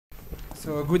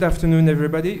So good afternoon,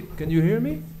 everybody. Can you hear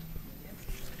me?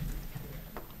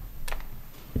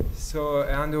 So,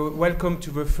 and welcome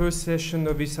to the first session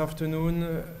of this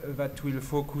afternoon that will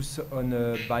focus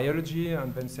on biology,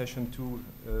 and then session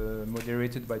 2,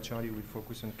 moderated by Charlie, will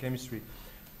focus on chemistry.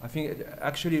 I think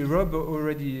actually Rob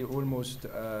already almost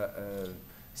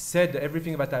said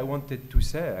everything that I wanted to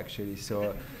say, actually.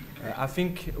 So I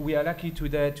think we are lucky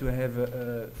today to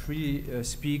have 3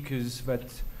 speakers that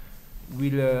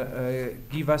will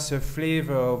give us a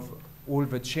flavor of all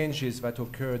the changes that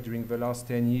occurred during the last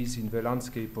 10 years in the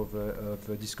landscape of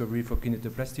discovery for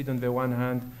Kinetoplastid on the one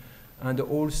hand, and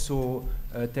also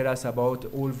tell us about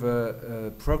all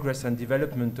the progress and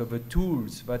development of the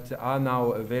tools that are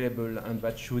now available and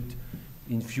that should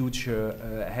in future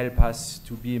help us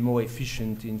to be more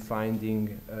efficient in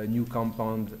finding a new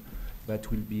compound that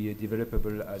will be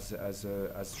developable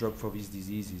as drug for these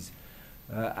diseases.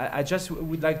 I just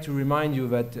would like to remind you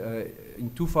that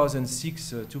in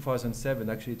 2006, 2007,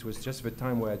 actually it was just the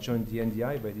time where I joined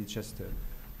DNDi, but it's just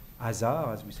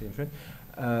hazard, as we say in French.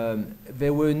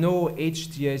 There were no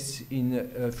HTS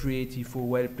in 384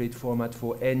 well-plate format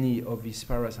for any of these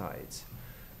parasites.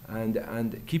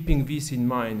 And keeping this in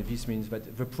mind, this means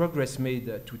that the progress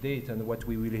made to date and what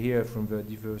we will hear from the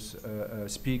diverse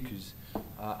speakers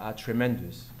are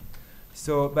tremendous.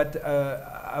 So, but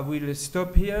I will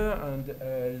stop here and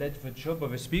let the job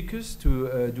of the speakers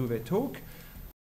to do their talk.